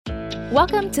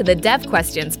Welcome to the Dev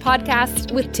Questions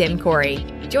podcast with Tim Corey.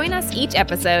 Join us each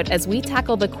episode as we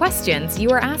tackle the questions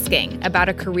you are asking about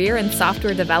a career in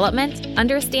software development,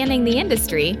 understanding the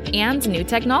industry, and new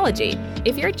technology.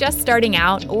 If you're just starting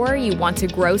out or you want to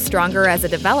grow stronger as a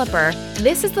developer,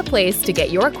 this is the place to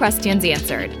get your questions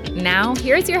answered. Now,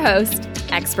 here's your host,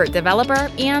 expert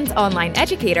developer and online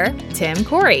educator, Tim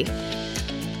Corey.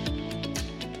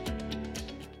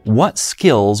 What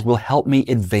skills will help me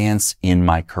advance in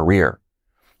my career?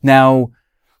 Now,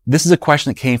 this is a question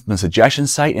that came from the suggestion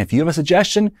site, and if you have a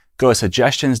suggestion, go to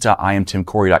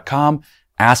suggestions.iamtimcorey.com,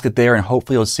 ask it there, and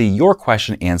hopefully you'll see your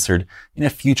question answered in a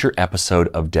future episode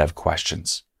of Dev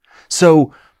Questions.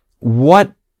 So,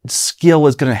 what skill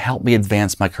is going to help me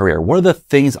advance my career? What are the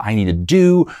things I need to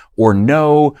do or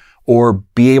know or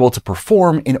be able to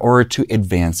perform in order to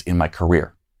advance in my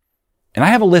career? And I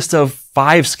have a list of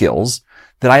 5 skills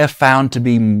that I have found to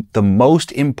be the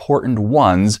most important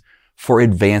ones for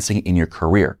advancing in your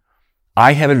career.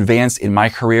 I have advanced in my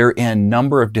career in a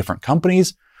number of different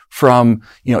companies from,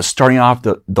 starting off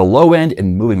the low end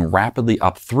and moving rapidly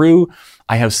up through.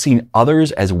 I have seen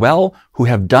others as well who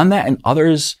have done that and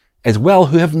others as well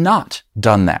who have not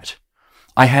done that.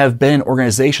 I have been in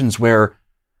organizations where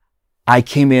I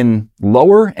came in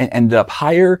lower and ended up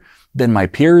higher than my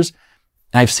peers,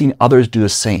 and I've seen others do the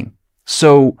same.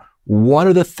 So what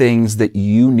are the things that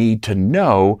you need to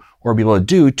know or be able to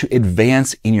do to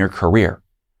advance in your career?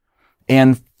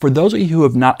 And for those of you who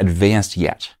have not advanced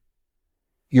yet,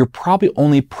 you're probably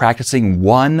only practicing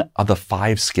one of the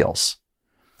 5 skills.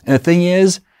 And the thing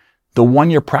is, the one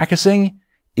you're practicing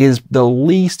is the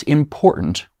least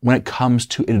important when it comes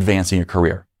to advancing your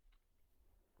career.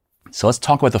 So let's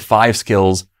talk about the 5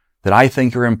 skills that I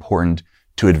think are important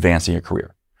to advancing your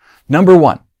career. Number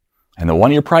 1, and the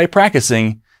one you're probably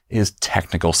practicing, is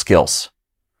technical skills.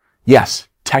 Yes,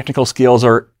 technical skills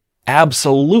are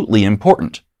absolutely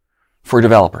important for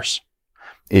developers.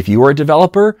 If you are a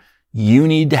developer, you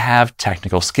need to have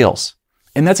technical skills.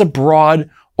 And that's a broad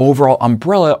overall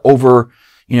umbrella over,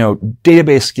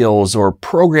 database skills or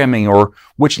programming or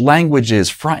which languages,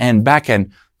 front end, back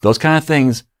end, those kind of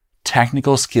things.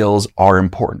 Technical skills are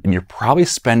important. And you're probably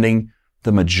spending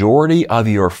the majority of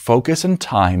your focus and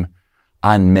time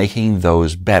on making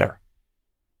those better.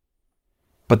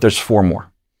 But there's 4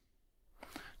 more.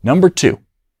 Number 2,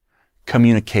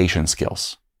 communication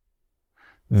skills.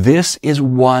 This is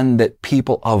one that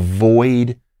people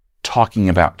avoid talking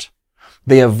about.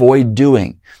 They avoid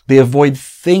doing. They avoid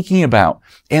thinking about.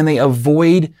 And they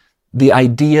avoid the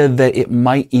idea that it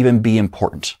might even be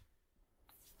important.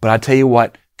 But I tell you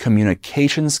what,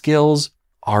 communication skills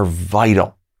are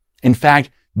vital. In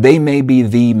fact, they may be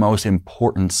the most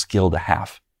important skill to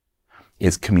have,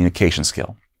 is communication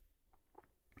skill.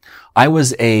 I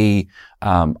was a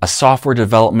software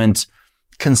development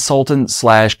consultant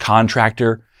 /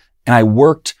 contractor, and I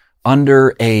worked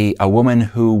under a woman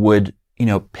who would,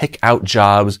 pick out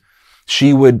jobs.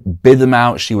 She would bid them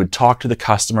out. She would talk to the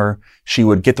customer. She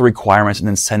would get the requirements and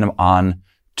then send them on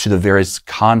to the various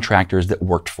contractors that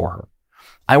worked for her.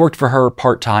 I worked for her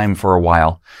part-time for a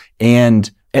while,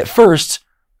 and at first,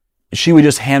 she would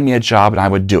just hand me a job and I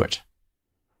would do it.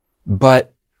 But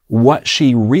what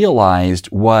she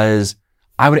realized was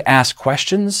I would ask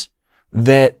questions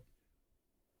that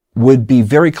would be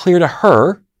very clear to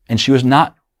her, and she was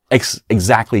not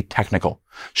exactly technical.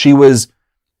 She was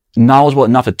knowledgeable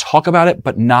enough to talk about it,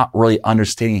 but not really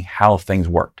understanding how things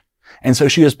worked. And so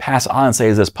she would just pass on and say,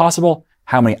 is this possible?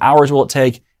 How many hours will it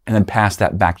take? And then pass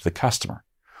that back to the customer.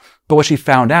 But what she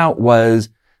found out was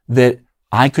that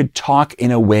I could talk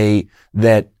in a way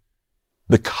that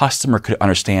the customer could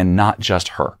understand, not just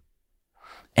her.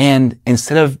 And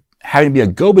instead of having to be a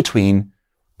go-between,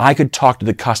 I could talk to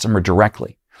the customer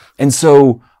directly. And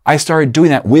so I started doing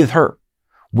that with her.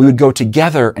 We would go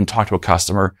together and talk to a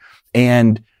customer,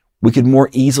 and we could more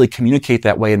easily communicate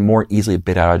that way and more easily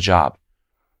bid out a job.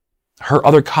 Her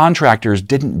other contractors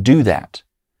didn't do that.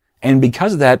 And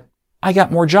because of that, I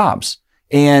got more jobs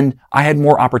and I had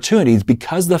more opportunities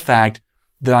because of the fact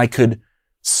that I could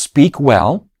speak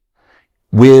well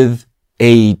with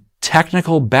a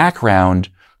technical background,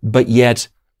 but yet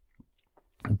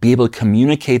be able to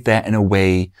communicate that in a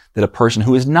way that a person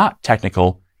who is not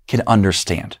technical can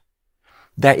understand.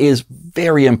 That is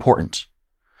very important.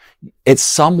 At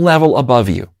some level above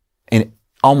you, in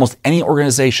almost any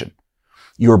organization,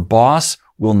 your boss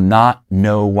will not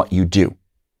know what you do.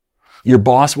 Your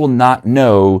boss will not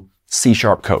know C#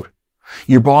 code.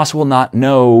 Your boss will not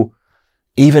know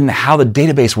even how the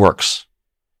database works.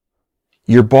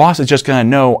 Your boss is just going to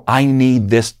know, I need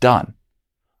this done.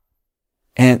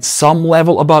 And at some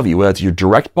level above you, whether it's your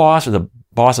direct boss or the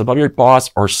boss above your boss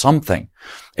or something.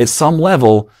 At some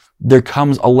level, there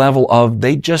comes a level of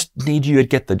they just need you to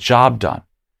get the job done.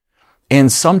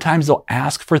 And sometimes they'll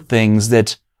ask for things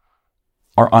that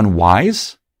are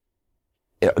unwise.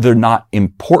 They're not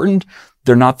important.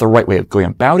 They're not the right way of going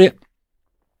about it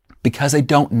because they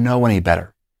don't know any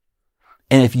better.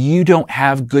 And if you don't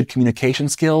have good communication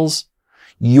skills,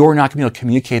 you're not going to be able to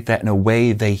communicate that in a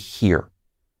way they hear,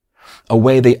 a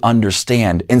way they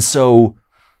understand. And so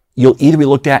you'll either be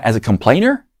looked at as a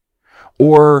complainer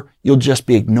or you'll just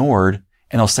be ignored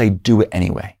and they'll say, do it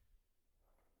anyway.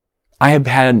 I have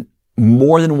had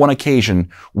more than one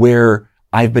occasion where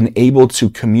I've been able to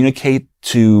communicate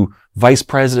to vice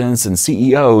presidents and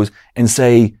CEOs and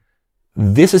say,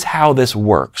 this is how this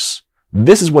works.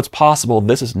 This is what's possible.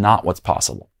 This is not what's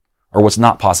possible or what's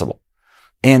not possible.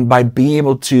 And by being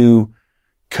able to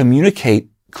communicate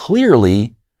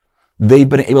clearly, they've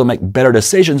been able to make better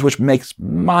decisions, which makes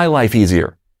my life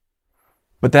easier.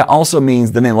 But that also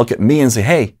means then they look at me and say,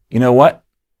 hey, you know what?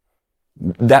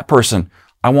 That person,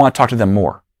 I want to talk to them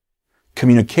more.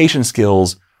 Communication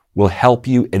skills will help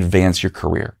you advance your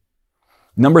career.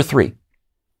 Number 3,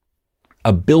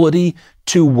 ability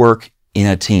to work in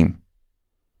a team.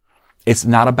 It's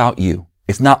not about you.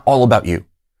 It's not all about you.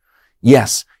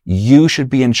 Yes, you should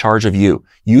be in charge of you.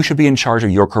 You should be in charge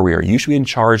of your career. You should be in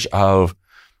charge of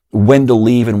when to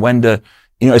leave and when to,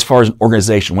 as far as an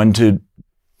organization, when to,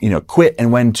 quit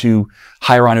and when to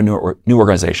hire on a new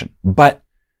organization. But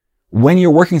when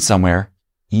you're working somewhere,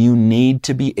 you need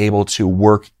to be able to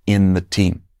work in the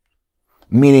team,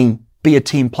 meaning be a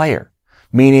team player,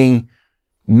 meaning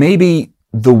maybe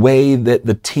the way that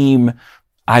the team,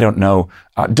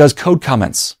 does code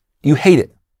comments. You hate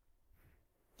it.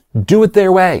 Do it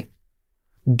their way.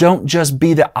 Don't just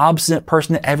be the obstinate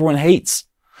person that everyone hates,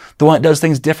 the one that does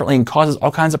things differently and causes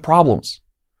all kinds of problems.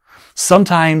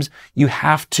 Sometimes you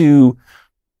have to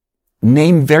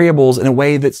name variables in a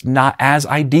way that's not as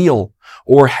ideal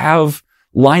or have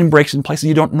line breaks in places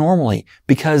you don't normally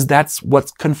because that's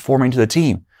what's conforming to the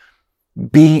team.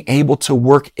 Being able to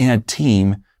work in a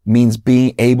team means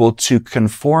being able to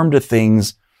conform to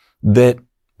things that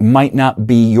might not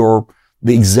be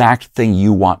the exact thing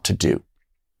you want to do.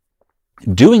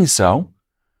 Doing so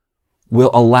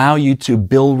will allow you to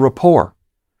build rapport,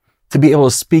 to be able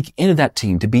to speak into that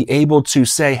team, to be able to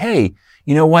say, hey,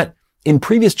 you know what? In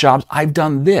previous jobs, I've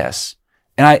done this,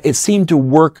 and it seemed to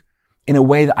work in a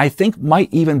way that I think might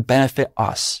even benefit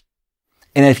us.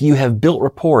 And if you have built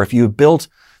rapport, if you have built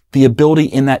the ability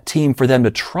in that team for them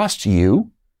to trust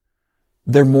you,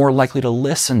 they're more likely to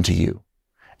listen to you,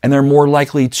 and they're more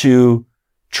likely to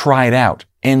try it out.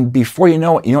 And before you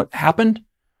know it, what happened?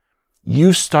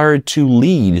 You started to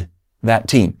lead that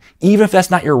team, even if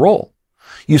that's not your role.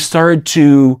 You started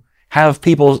to have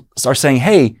people start saying,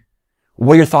 hey,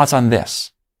 what are your thoughts on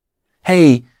this?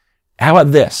 Hey, how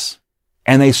about this?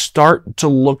 And they start to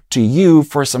look to you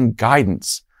for some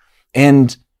guidance.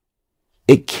 And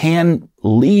it can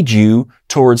lead you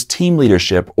towards team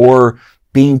leadership or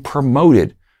being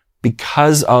promoted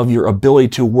because of your ability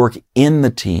to work in the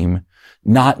team,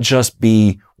 not just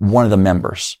be one of the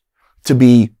members, to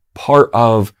be part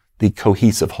of the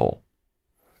cohesive whole.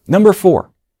 Number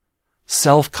 4,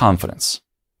 self-confidence.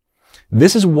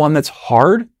 This is one that's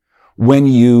hard when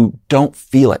you don't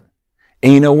feel it.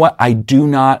 And you know what? I do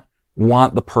not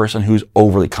want the person who's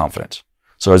overly confident.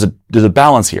 So there's a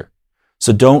balance here.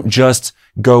 So don't just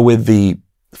go with the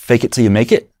fake it till you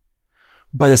make it,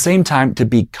 but at the same time, to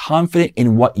be confident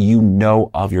in what you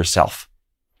know of yourself.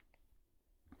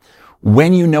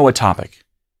 When you know a topic,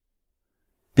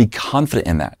 be confident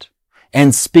in that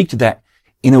and speak to that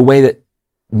in a way that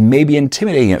may be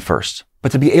intimidating at first,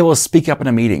 but to be able to speak up in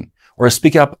a meeting or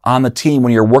speak up on the team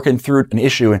when you're working through an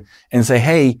issue and say,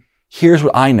 hey, here's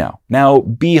what I know. Now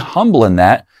be humble in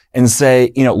that and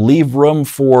say, leave room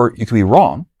for, you could be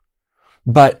wrong,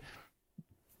 but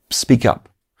speak up.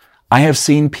 I have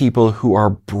seen people who are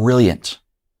brilliant,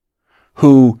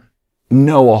 who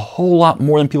know a whole lot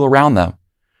more than people around them,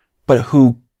 but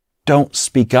who don't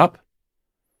speak up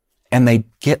and they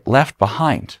get left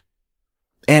behind.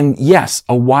 And yes,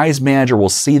 a wise manager will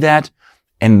see that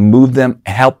and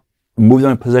help move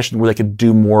them in a position where they could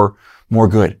do more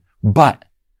good. But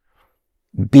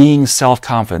being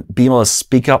self-confident, being able to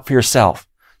speak up for yourself,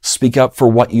 speak up for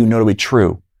what you know to be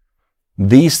true,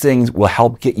 these things will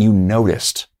help get you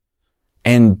noticed.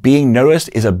 And being noticed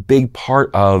is a big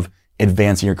part of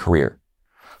advancing your career.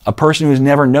 A person who's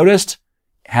never noticed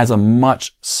has a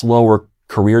much slower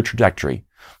career trajectory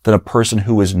than a person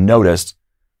who is noticed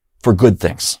for good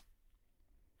things.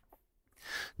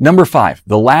 Number 5,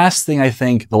 the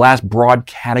last broad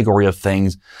category of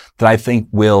things that I think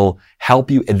will help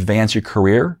you advance your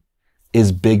career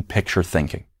is big picture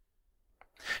thinking.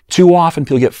 Too often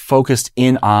people get focused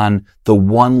in on the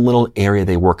one little area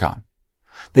they work on.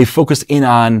 They focus in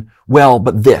on, well,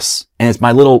 but this, and it's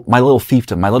my little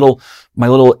fiefdom, my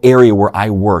little area where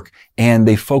I work. And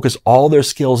they focus all their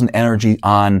skills and energy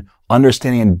on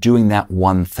understanding and doing that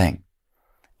one thing.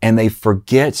 And they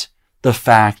forget the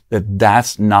fact that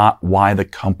that's not why the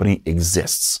company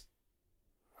exists.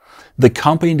 The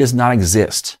company does not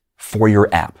exist for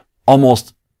your app,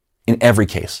 almost in every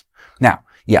case. Now,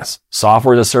 yes,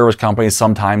 software as a service companies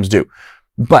sometimes do.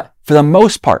 But for the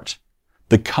most part,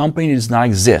 the company does not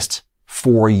exist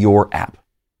for your app.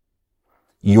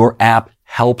 Your app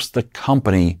helps the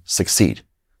company succeed.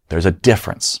 There's a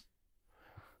difference.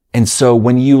 And so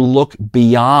when you look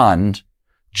beyond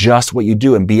just what you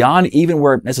do and beyond even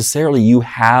where necessarily you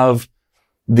have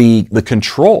the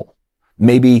control,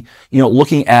 maybe,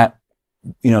 looking at,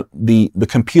 the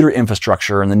computer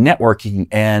infrastructure and the networking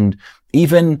and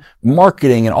even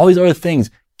marketing and all these other things,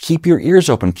 keep your ears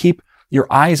open, keep your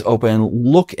eyes open,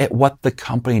 look at what the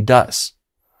company does.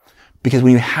 Because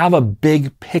when you have a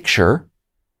big picture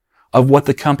of what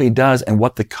the company does and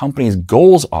what the company's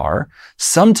goals are,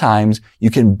 sometimes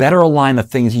you can better align the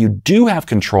things you do have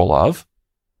control of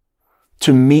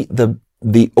to meet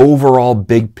the overall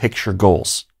big picture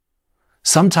goals.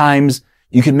 Sometimes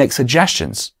you can make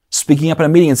suggestions, speaking up in a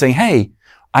meeting and saying, hey,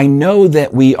 I know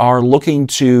that we are looking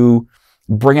to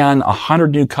bring on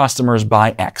 100 new customers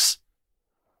by X.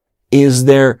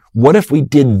 What if we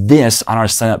did this on our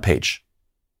sign up page?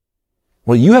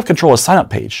 Well, you have control of sign up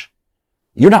page.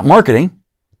 You're not marketing.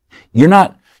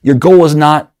 Your goal is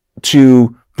not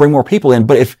to bring more people in,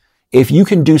 but if you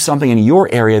can do something in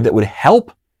your area that would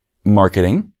help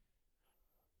marketing,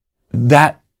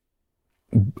 that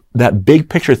big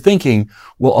picture thinking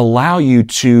will allow you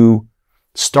to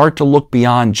start to look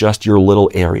beyond just your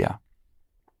little area.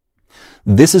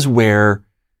 This is where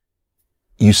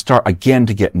you start again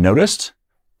to get noticed,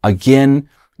 again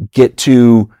get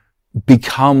to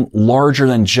become larger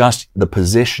than just the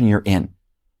position you're in.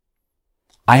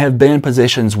 I have been in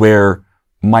positions where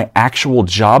my actual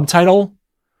job title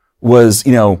was,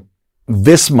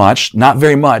 this much, not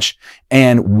very much,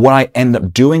 and what I ended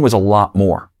up doing was a lot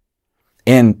more.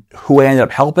 And who I ended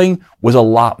up helping was a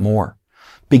lot more.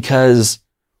 Because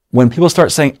when people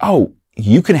start saying, oh,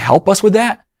 you can help us with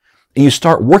that, and you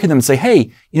start working them and say,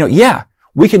 hey, yeah,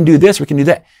 we can do this, we can do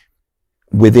that,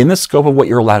 within the scope of what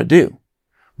you're allowed to do.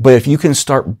 But if you can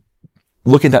start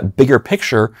looking at that bigger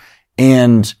picture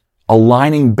and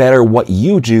aligning better what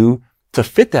you do to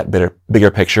fit that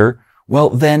bigger picture, well,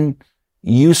 then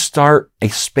you start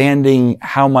expanding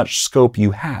how much scope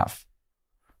you have.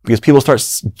 Because people start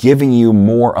giving you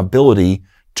more ability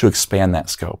to expand that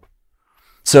scope.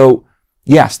 So,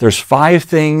 yes, there's 5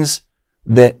 things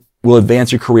that will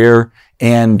advance your career,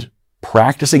 and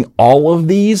practicing all of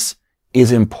these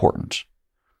is important.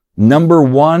 Number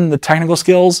 1, the technical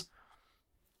skills,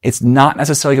 it's not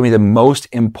necessarily going to be the most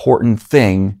important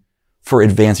thing for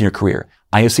advancing your career.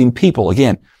 I have seen people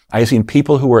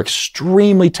who are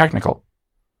extremely technical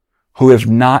who have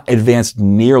not advanced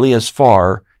nearly as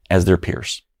far as their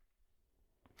peers.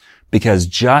 Because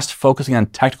just focusing on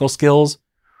technical skills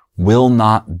will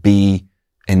not be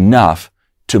enough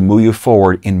to move you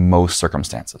forward in most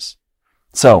circumstances.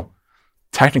 So,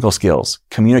 technical skills,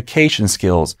 communication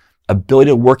skills,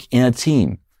 ability to work in a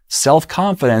team,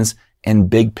 self-confidence, and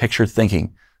big picture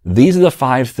thinking. These are the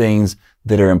 5 things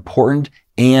that are important,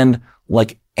 and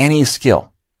like any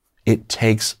skill, it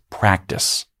takes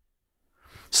practice.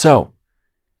 So,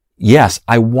 yes,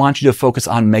 I want you to focus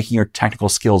on making your technical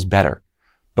skills better,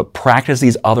 but practice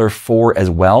these other 4 as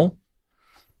well.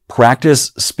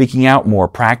 Practice speaking out more.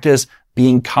 Practice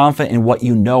being confident in what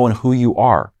you know and who you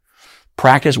are.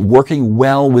 Practice working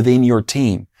well within your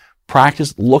team.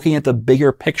 Practice looking at the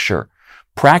bigger picture.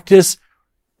 Practice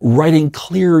writing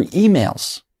clear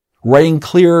emails, writing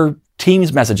clear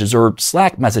Teams messages or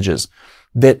Slack messages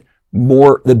that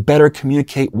better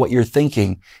communicate what you're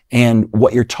thinking and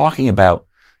what you're talking about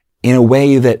in a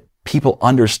way that people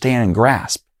understand and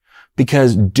grasp.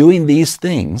 Because doing these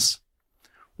things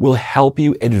will help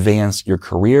you advance your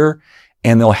career,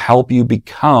 and they'll help you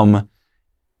become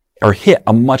or hit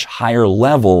a much higher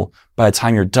level by the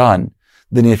time you're done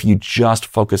than if you just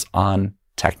focus on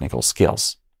technical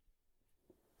skills.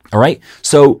 All right.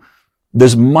 So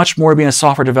there's much more to being a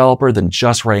software developer than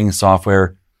just writing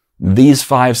software. These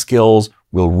 5 skills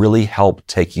will really help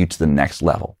take you to the next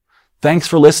level. Thanks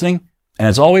for listening. And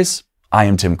as always, I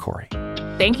am Tim Corey.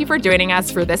 Thank you for joining us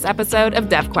for this episode of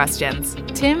Dev Questions.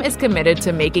 Tim is committed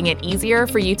to making it easier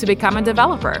for you to become a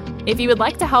developer. If you would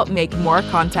like to help make more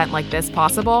content like this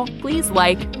possible, please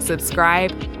like,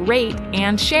 subscribe, rate,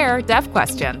 and share Dev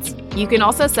Questions. You can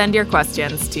also send your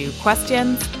questions to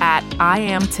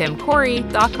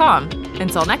questions@IamTimCorey.com.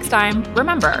 Until next time,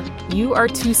 remember, you are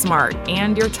too smart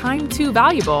and your time too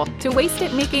valuable to waste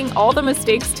it making all the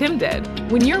mistakes Tim did.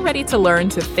 When you're ready to learn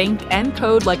to think and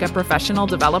code like a professional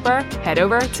developer, head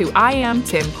over to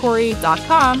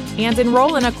IamTimCorey.com and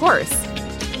enroll in a course.